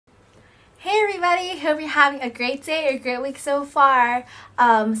everybody, hope you're having a great day or a great week so far.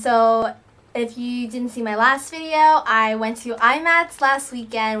 So if you didn't see my last video, I went to IMATS last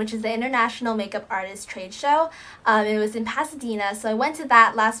weekend, which is the International Makeup Artist Trade Show. It was in Pasadena, so I went to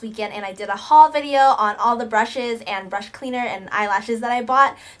that last weekend and I did a haul video on all the brushes and brush cleaner and eyelashes that I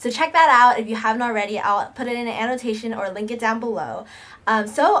bought. So check that out if you haven't already. I'll put it in an annotation or link it down below.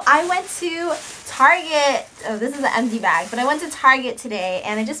 So I went to Target. Oh, this is an empty bag, but I went to Target today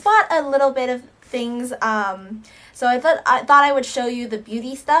and I just bought a little bit of things. So I thought I would show you the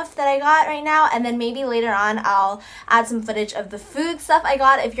beauty stuff that I got right now, and then maybe later on I'll add some footage of the food stuff I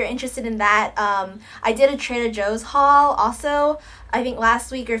got if you're interested in that. I did a Trader Joe's haul also, I think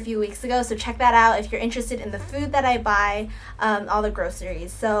last week or a few weeks ago, so check that out if you're interested in the food that I buy, all the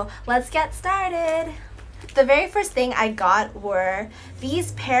groceries. So let's get started. The very first thing I got were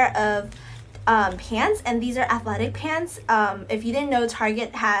these pair of pants, and these are athletic pants. If you didn't know,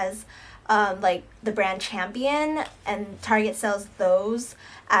 Target has like the brand Champion, and Target sells those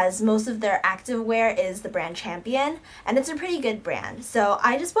as most of their active wear is the brand Champion, and it's a pretty good brand. So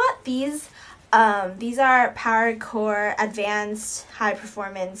I just bought these. These are Power Core Advanced High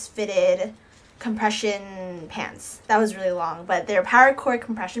Performance Fitted Compression Pants. That was really long, but they're Power Core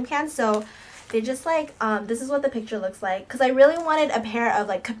compression pants. So they just like, this is what the picture looks like, because I really wanted a pair of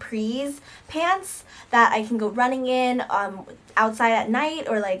like Capris pants that I can go running in outside at night,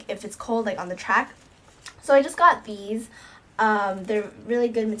 or like if it's cold, like on the track. So I just got these. They're really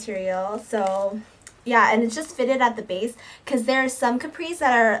good material. So yeah, and it's just fitted at the base, because there are some Capris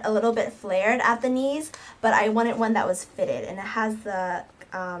that are a little bit flared at the knees, but I wanted one that was fitted, and it has the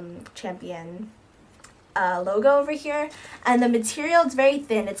Champion logo over here, and the material is very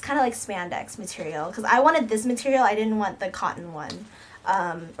thin. It's kind of like spandex material, because I wanted this material. I didn't want the cotton one,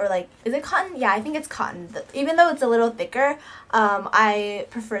 or like, is it cotton? Yeah, I think it's cotton. Even though it's a little thicker, I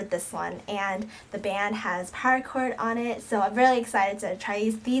preferred this one, and the band has paracord on it, so I'm really excited to try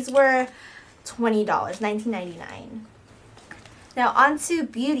these. These were $20, $19.99. Now on to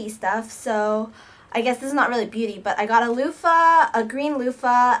beauty stuff. So I guess this is not really beauty, but I got a loofah, a green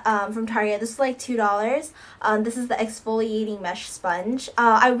loofah from Target. This is like $2. This is the exfoliating mesh sponge.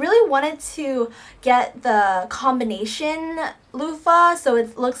 I really wanted to get the combination loofah, so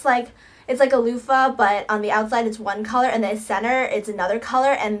it looks like it's like a loofah, but on the outside it's one color, and the center it's another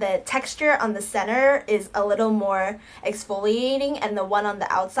color, and the texture on the center is a little more exfoliating, and the one on the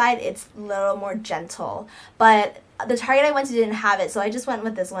outside it's a little more gentle. But the Target I went to didn't have it, so I just went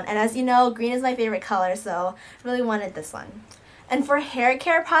with this one. And as you know, green is my favorite color, so I really wanted this one. And for hair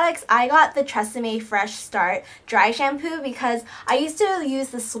care products, I got the Tresemme Fresh Start Dry Shampoo, because I used to use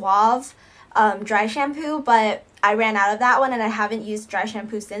the Suave dry shampoo, but I ran out of that one and I haven't used dry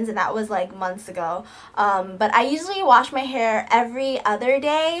shampoo since, and that was like months ago. But I usually wash my hair every other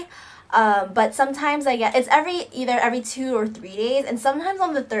day. But sometimes I get, it's either every 2 or 3 days, and sometimes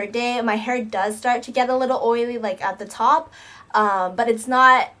on the third day my hair does start to get a little oily, like at the top, but it's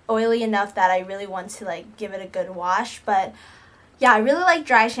not oily enough that I really want to like give it a good wash. But yeah, I really like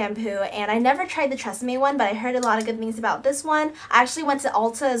dry shampoo, and I never tried the Tresemme one, but I heard a lot of good things about this one. I actually went to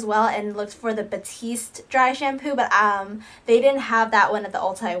Ulta as well and looked for the Batiste dry shampoo, but they didn't have that one at the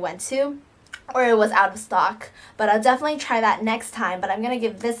Ulta I went to, or it was out of stock. But I'll definitely try that next time. But I'm going to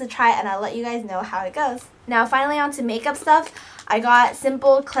give this a try, and I'll let you guys know how it goes. Now finally on to makeup stuff. I got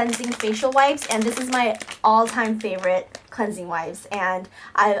Simple Cleansing Facial Wipes, and this is my all-time favorite cleansing wipes. And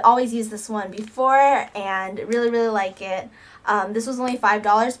I've always used this one before and really like it. This was only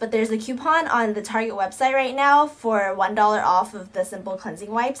 $5, but there's a coupon on the Target website right now for $1 off of the Simple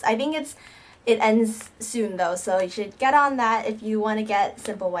Cleansing Wipes. I think it ends soon though, so you should get on that if you want to get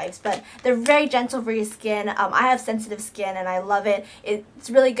Simple Wipes. But they're very gentle for your skin. I have sensitive skin and I love it. It's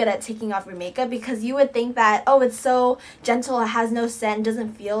really good at taking off your makeup, because you would think that, oh, it's so gentle, it has no scent,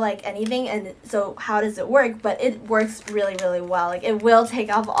 doesn't feel like anything, and so how does it work? But it works really well. Like, it will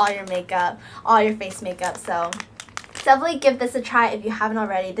take off all your makeup, all your face makeup. So definitely give this a try if you haven't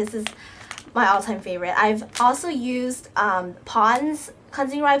already. This is my all-time favorite. I've also used Pond's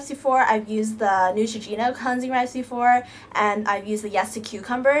cleansing wipes before. I've used the Neutrogena cleansing wipes before, and I've used the Yes to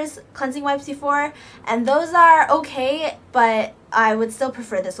Cucumbers cleansing wipes before, and those are okay, but I would still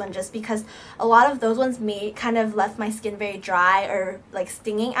prefer this one, just because a lot of those ones kind of left my skin very dry or like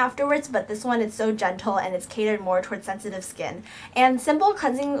stinging afterwards. But this one, it's so gentle and it's catered more towards sensitive skin. And Simple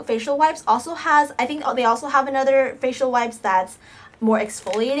Cleansing Facial Wipes also has, I think they also have another facial wipes that's more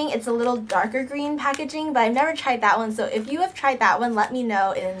exfoliating. It's a little darker green packaging, but I've never tried that one. So if you have tried that one, let me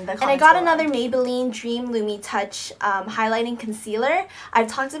know in the comments. And I got another Maybelline Dream Lumi Touch highlighting concealer. I've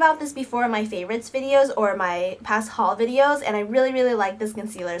talked about this before in my favorites videos or my past haul videos, and I really, really like this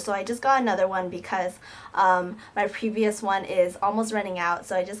concealer. So I just got another one because my previous one is almost running out.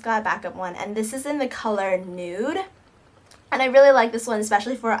 So I just got a backup one, and this is in the color Nude. And I really like this one,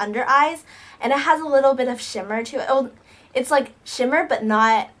 especially for under eyes. And it has a little bit of shimmer to it. Oh, it's like shimmer, but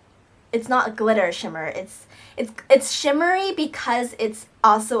it's not glitter shimmer. It's shimmery because it's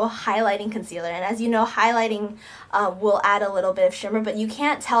also a highlighting concealer. And as you know, highlighting will add a little bit of shimmer, but you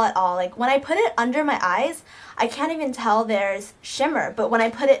can't tell at all. Like when I put it under my eyes, I can't even tell there's shimmer. But when I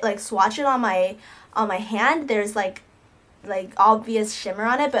put it, like swatch it on my hand, there's like obvious shimmer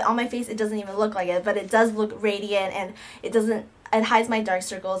on it, but on my face it doesn't even look like it, but it does look radiant, and it hides my dark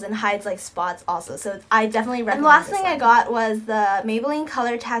circles and hides like spots also. So I definitely recommend. And the last thing I got was the Maybelline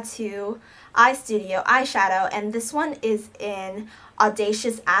Color Tattoo Eye Studio eyeshadow, and this one is in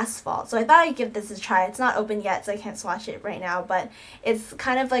Audacious Asphalt. So I thought I'd give this a try. It's not open yet, so I can't swatch it right now, but it's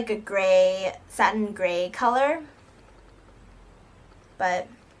kind of like a gray, satin gray color. But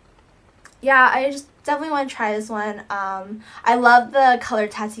yeah, I just definitely want to try this one. I love the Color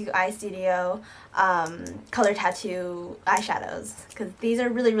Tattoo Eye Studio Color Tattoo eyeshadows because these are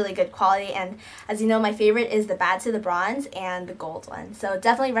really, really good quality. And as you know, my favorite is the Bad to the Bronze and the gold one. So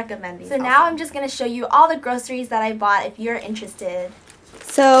definitely recommend these. So now I'm just going to show you all the groceries that I bought if you're interested.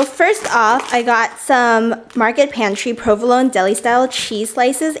 So first off, I got some Market Pantry Provolone deli style cheese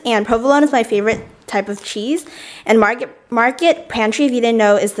slices, and Provolone is my favorite type of cheese, and Market Pantry, if you didn't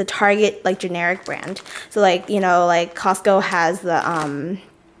know, is the Target like generic brand. So like, you know, like Costco has the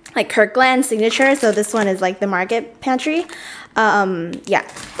like Kirkland signature, so this one is like the Market Pantry. Yeah,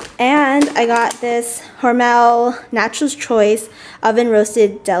 and I got this Hormel Natural's Choice oven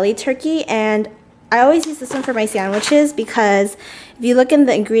roasted deli turkey, and I always use this one for my sandwiches because if you look in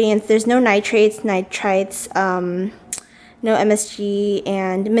the ingredients, there's no nitrates, no MSG,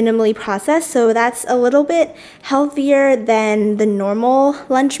 and minimally processed, so that's a little bit healthier than the normal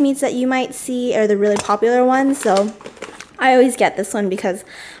lunch meats that you might see, or the really popular ones. So I always get this one because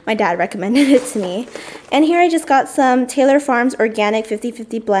my dad recommended it to me. And here I just got some Taylor Farms organic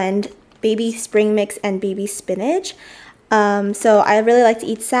 50-50 blend baby spring mix and baby spinach. So I really like to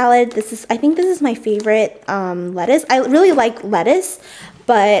eat salad. I think this is my favorite lettuce. I really like lettuce,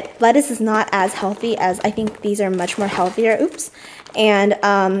 but lettuce is not as healthy as I think these are much more healthier. Oops. And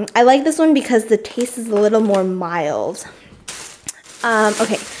I like this one because the taste is a little more mild.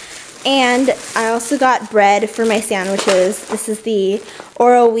 Okay. And I also got bread for my sandwiches. This is the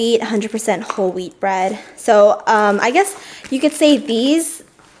Orowheat 100% whole wheat bread. So I guess you could say these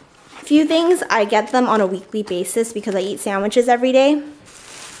few things, I get them on a weekly basis because I eat sandwiches every day.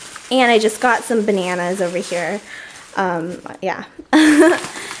 And I just got some bananas over here. Yeah.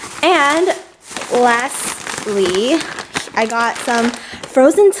 And lastly, I got some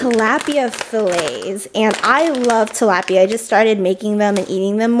frozen tilapia fillets, and I love tilapia. I just started making them and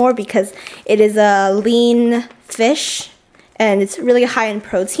eating them more because it is a lean fish and it's really high in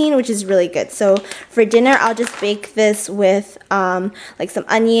protein, which is really good. So for dinner, I'll just bake this with like some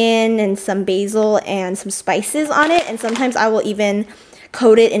onion and some basil and some spices on it, and sometimes I will even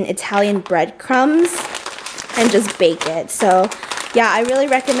coat it in Italian breadcrumbs and just bake it. So yeah, I really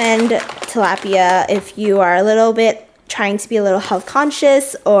recommend tilapia if you are a little bit trying to be a little health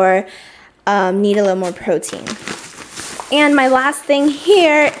conscious or need a little more protein. And my last thing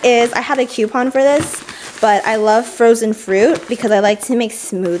here is I had a coupon for this, but I love frozen fruit because I like to make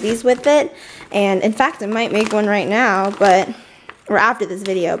smoothies with it. And in fact, I might make one right now, or after this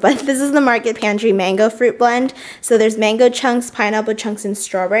video, but this is the Market Pantry mango fruit blend. So there's mango chunks, pineapple chunks, and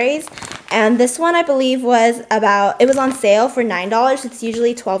strawberries. And this one I believe it was on sale for $9. It's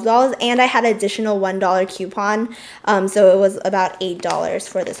usually $12, and I had an additional $1 coupon, so it was about $8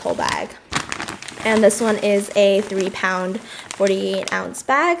 for this whole bag. And this one is a 3-pound, 48-ounce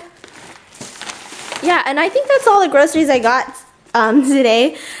bag. Yeah, and I think that's all the groceries I got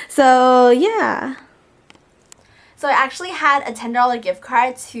today. So yeah. So I actually had a $10 gift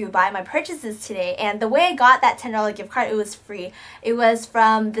card to buy my purchases today, and the way I got that $10 gift card, it was free. It was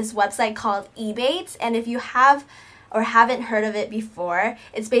from this website called Ebates, and if you have or haven't heard of it before,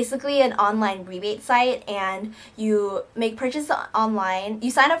 it's basically an online rebate site, and you make purchases online. You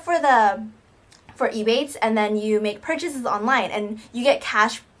sign up for Ebates, and then you make purchases online, and you get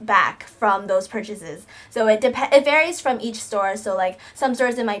cash back from those purchases. So it varies from each store. So like some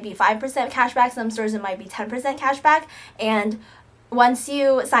stores it might be 5% cash back, some stores it might be 10% cash back, and once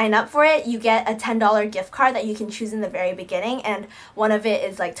you sign up for it, you get a $10 gift card that you can choose in the very beginning, and one of it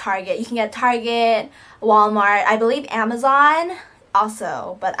is like Target. You can get Target, Walmart, I believe Amazon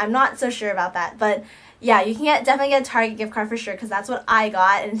also, but I'm not so sure about that. But yeah, you can definitely get a Target gift card for sure, because that's what I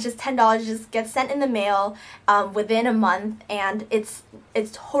got, and it's just $10. It just gets sent in the mail within a month, and it's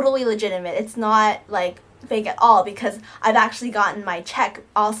totally legitimate. It's not like fake at all, because I've actually gotten my check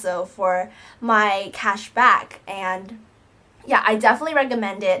also for my cash back. And yeah, I definitely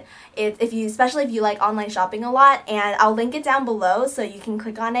recommend it. Especially if you like online shopping a lot, and I'll link it down below so you can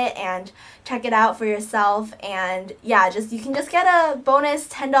click on it and check it out for yourself. And yeah, you can just get a bonus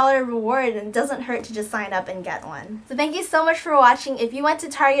 $10 reward, and it doesn't hurt to just sign up and get one. So thank you so much for watching. If you went to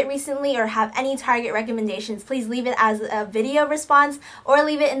Target recently or have any Target recommendations, please leave it as a video response or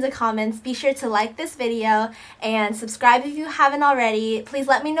leave it in the comments. Be sure to like this video and subscribe if you haven't already. Please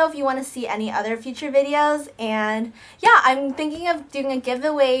let me know if you want to see any other future videos. And yeah, I'm thinking of doing a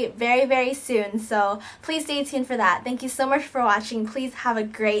giveaway very, very soon, so please stay tuned for that. Thank you so much for watching. Please have a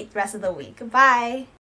great rest of the week. Bye!